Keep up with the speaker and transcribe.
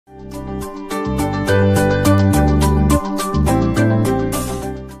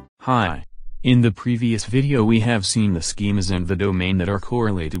Hi. In the previous video we have seen the schemas and the domain that are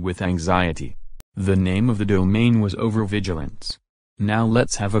correlated with anxiety. The name of the domain was overvigilance. Now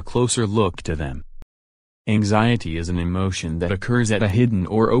let's have a closer look to them. Anxiety is an emotion that occurs at a hidden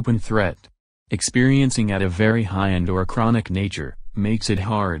or open threat. Experiencing at a very high end or chronic nature, makes it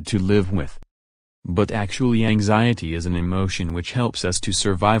hard to live with. But actually anxiety is an emotion which helps us to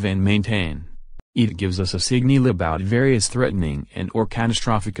survive and maintain. It gives us a signal about various threatening and/or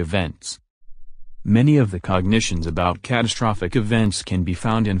catastrophic events. Many of the cognitions about catastrophic events can be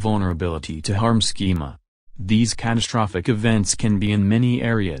found in vulnerability to harm schema. These catastrophic events can be in many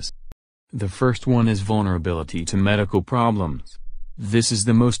areas. The first one is vulnerability to medical problems. This is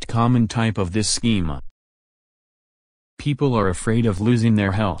the most common type of this schema. People are afraid of losing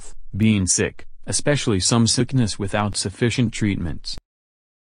their health, being sick, especially some sickness without sufficient treatments,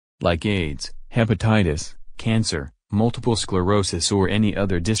 like AIDS, hepatitis, cancer, multiple sclerosis or any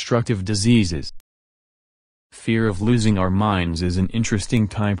other destructive diseases. Fear of losing our minds is an interesting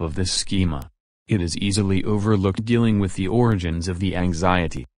type of this schema. It is easily overlooked dealing with the origins of the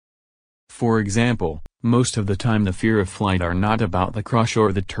anxiety. For example, most of the time the fear of flight are not about the crush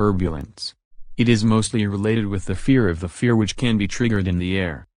or the turbulence. It is mostly related with the fear which can be triggered in the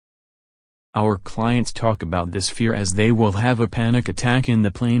air. Our clients talk about this fear as they will have a panic attack in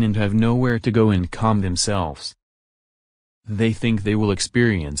the plane and have nowhere to go and calm themselves. They think they will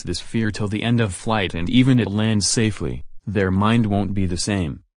experience this fear till the end of flight, and even it lands safely, their mind won't be the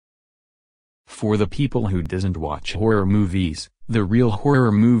same. For the people who doesn't watch horror movies, the real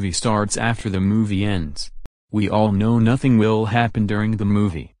horror movie starts after the movie ends. We all know nothing will happen during the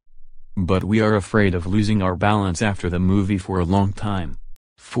movie. But we are afraid of losing our balance after the movie for a long time.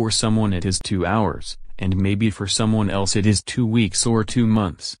 For someone it is 2 hours, and maybe for someone else it is 2 weeks or 2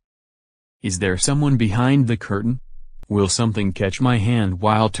 months. Is there someone behind the curtain? Will something catch my hand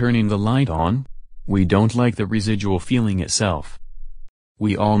while turning the light on? We don't like the residual feeling itself.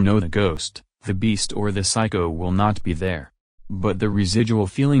 We all know the ghost, the beast or the psycho will not be there. But the residual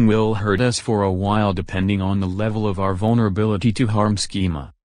feeling will hurt us for a while depending on the level of our vulnerability to harm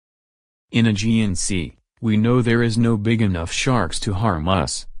schema. In a GNC, we know there is no big enough sharks to harm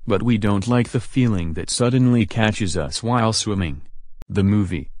us, but we don't like the feeling that suddenly catches us while swimming. The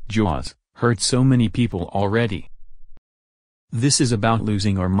movie, Jaws, hurt so many people already. This is about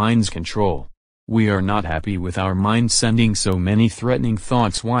losing our mind's control. We are not happy with our mind sending so many threatening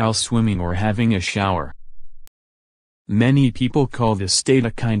thoughts while swimming or having a shower. Many people call this state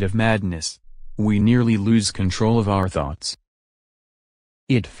a kind of madness. We nearly lose control of our thoughts.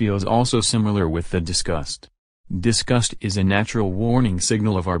 It feels also similar with the disgust. Disgust is a natural warning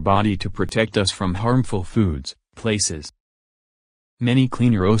signal of our body to protect us from harmful foods, places. Many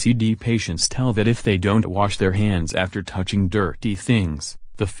cleaner OCD patients tell that if they don't wash their hands after touching dirty things,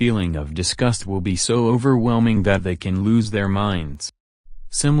 the feeling of disgust will be so overwhelming that they can lose their minds.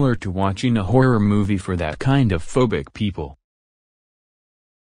 Similar to watching a horror movie for that kind of phobic people.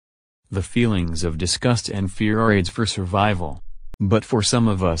 The feelings of disgust and fear are aids for survival. But for some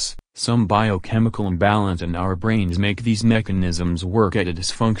of us, some biochemical imbalance in our brains make these mechanisms work at a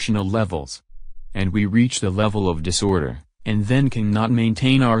dysfunctional levels. And we reach the level of disorder, and then cannot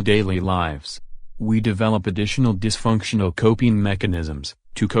maintain our daily lives. We develop additional dysfunctional coping mechanisms,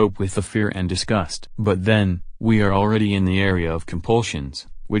 to cope with the fear and disgust. But then, we are already in the area of compulsions,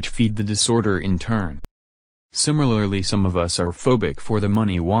 which feed the disorder in turn. Similarly, some of us are phobic for the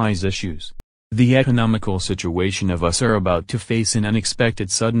money-wise issues. The economical situation of us are about to face an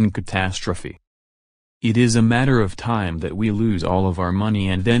unexpected sudden catastrophe. It is a matter of time that we lose all of our money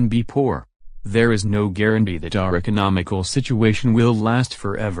and then be poor. There is no guarantee that our economical situation will last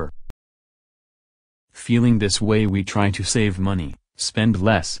forever. Feeling this way, we try to save money, spend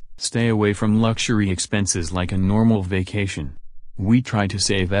less, stay away from luxury expenses like a normal vacation. We try to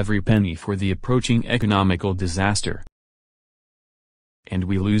save every penny for the approaching economical disaster. And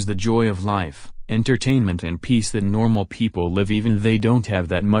we lose the joy of life, entertainment and peace that normal people live even they don't have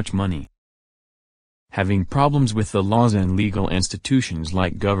that much money. Having problems with the laws and legal institutions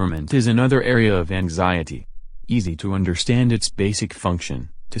like government is another area of anxiety. Easy to understand its basic function,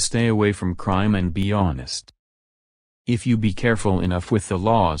 to stay away from crime and be honest. If you be careful enough with the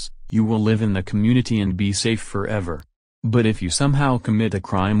laws, you will live in the community and be safe forever. But if you somehow commit a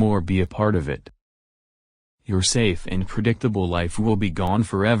crime or be a part of it, your safe and predictable life will be gone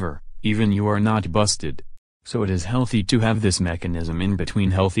forever, even you are not busted. So it is healthy to have this mechanism in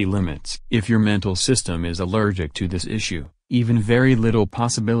between healthy limits. If your mental system is allergic to this issue, even very little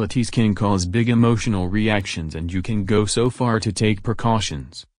possibilities can cause big emotional reactions, and you can go so far to take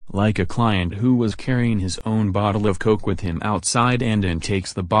precautions, like a client who was carrying his own bottle of Coke with him outside and then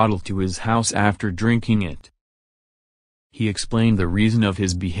takes the bottle to his house after drinking it. He explained the reason of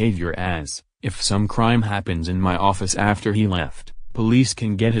his behavior as, if some crime happens in my office after he left, police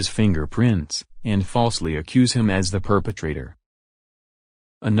can get his fingerprints, and falsely accuse him as the perpetrator.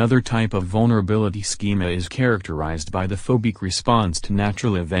 Another type of vulnerability schema is characterized by the phobic response to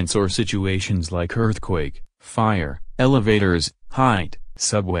natural events or situations like earthquake, fire, elevators, height,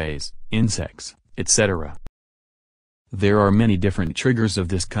 subways, insects, etc. There are many different triggers of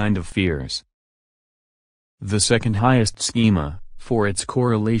this kind of fears. The second highest schema, for its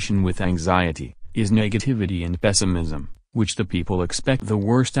correlation with anxiety, is negativity and pessimism, which the people expect the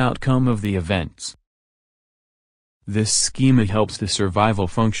worst outcome of the events. This schema helps the survival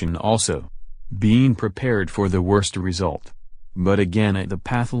function also, being prepared for the worst result. But again, at the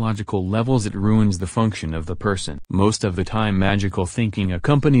pathological levels it ruins the function of the person. Most of the time magical thinking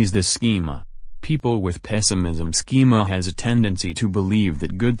accompanies this schema. People with pessimism schema has a tendency to believe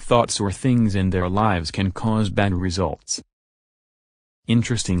that good thoughts or things in their lives can cause bad results.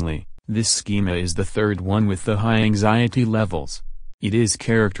 Interestingly, this schema is the third one with the high anxiety levels. It is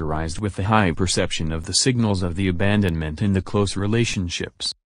characterized with the high perception of the signals of the abandonment in the close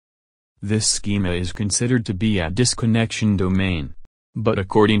relationships. This schema is considered to be a disconnection domain. But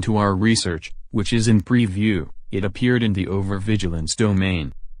according to our research, which is in preview, it appeared in the overvigilance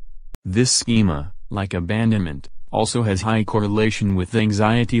domain. This schema, like abandonment, also has high correlation with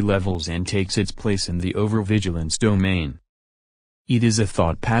anxiety levels and takes its place in the overvigilance domain. It is a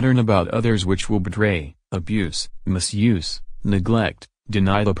thought pattern about others which will betray, abuse, misuse, neglect,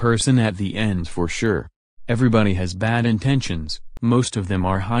 deny the person at the end for sure. Everybody has bad intentions, most of them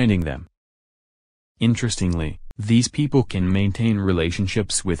are hiding them. Interestingly, these people can maintain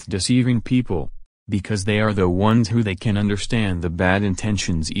relationships with deceiving people, because they are the ones who they can understand the bad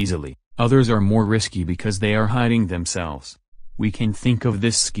intentions easily. Others are more risky because they are hiding themselves. We can think of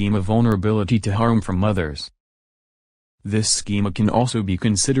this schema vulnerability to harm from others. This schema can also be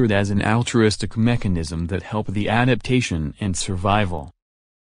considered as an altruistic mechanism that help the adaptation and survival.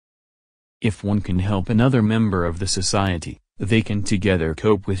 If one can help another member of the society, they can together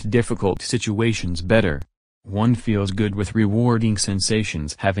cope with difficult situations better. One feels good with rewarding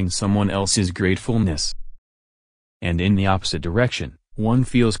sensations having someone else's gratefulness. And in the opposite direction, one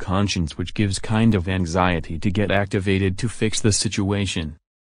feels conscience which gives kind of anxiety to get activated to fix the situation.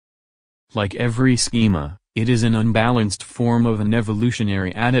 Like every schema, it is an unbalanced form of an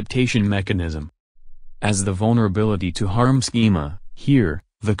evolutionary adaptation mechanism. As the vulnerability to harm schema, here,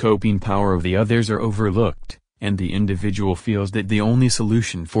 the coping power of the others are overlooked, and the individual feels that the only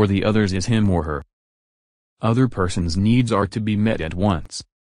solution for the others is him or her. Other person's needs are to be met at once.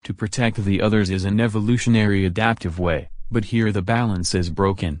 To protect the others is an evolutionary adaptive way, but here the balance is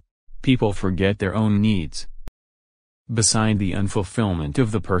broken. People forget their own needs. Beside the unfulfillment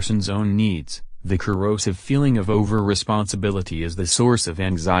of the person's own needs, the corrosive feeling of over-responsibility is the source of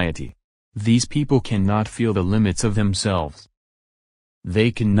anxiety. These people cannot feel the limits of themselves. They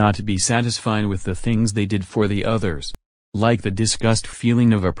cannot be satisfied with the things they did for the others. Like the disgust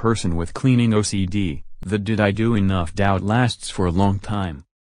feeling of a person with cleaning OCD, the "did I do enough" doubt lasts for a long time.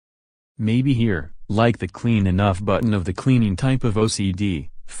 Maybe here, like the clean enough button of the cleaning type of OCD,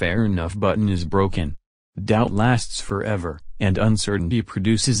 fair enough button is broken. Doubt lasts forever, and uncertainty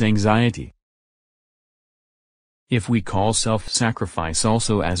produces anxiety. If we call self-sacrifice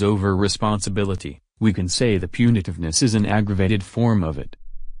also as over-responsibility, we can say the punitiveness is an aggravated form of it.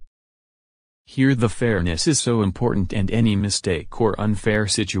 Here the fairness is so important and any mistake or unfair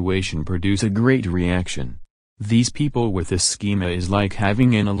situation produce a great reaction. These people with this schema is like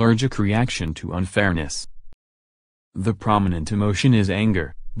having an allergic reaction to unfairness. The prominent emotion is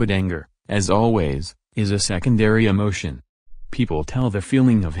anger, but anger, as always, is a secondary emotion. People tell the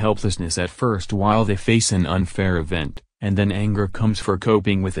feeling of helplessness at first while they face an unfair event, and then anger comes for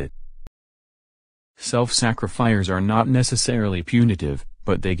coping with it. Self-sacrificers are not necessarily punitive,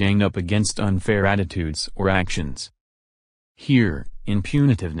 but they gang up against unfair attitudes or actions. Here, in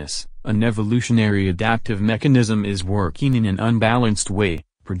punitiveness, an evolutionary adaptive mechanism is working in an unbalanced way,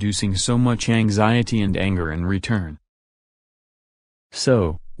 producing so much anxiety and anger in return.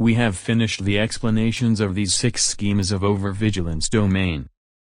 So, we have finished the explanations of these 6 schemas of overvigilance domain.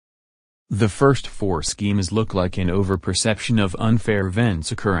 The first 4 schemas look like an overperception of unfair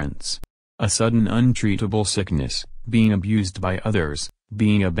events occurrence. A sudden untreatable sickness, being abused by others,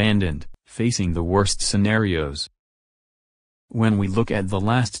 being abandoned, facing the worst scenarios. When we look at the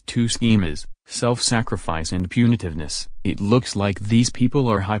last 2 schemas, self-sacrifice and punitiveness, it looks like these people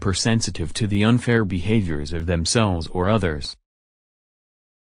are hypersensitive to the unfair behaviors of themselves or others.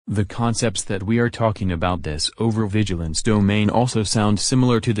 The concepts that we are talking about this overvigilance domain also sound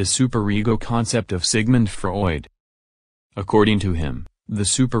similar to the superego concept of Sigmund Freud. According to him, the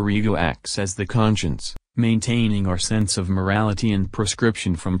superego acts as the conscience, maintaining our sense of morality and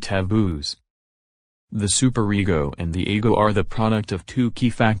prescription from taboos. The superego and the ego are the product of two key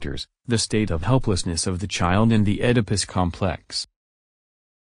factors, the state of helplessness of the child and the Oedipus complex.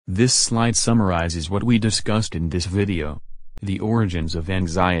 This slide summarizes what we discussed in this video. The origins of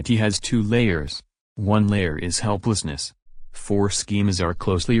anxiety has two layers. One layer is helplessness. 4 schemas are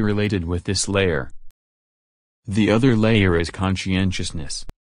closely related with this layer. The other layer is conscientiousness.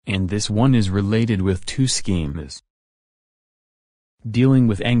 And this one is related with 2 schemas. Dealing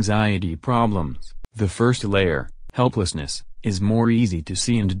with anxiety problems, the first layer, helplessness, is more easy to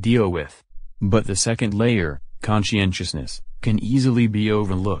see and deal with. But the second layer, conscientiousness, can easily be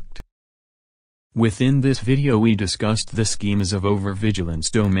overlooked. Within this video we discussed the schemas of overvigilance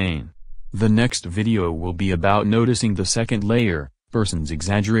domain. The next video will be about noticing the second layer, person's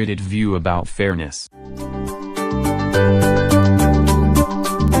exaggerated view about fairness.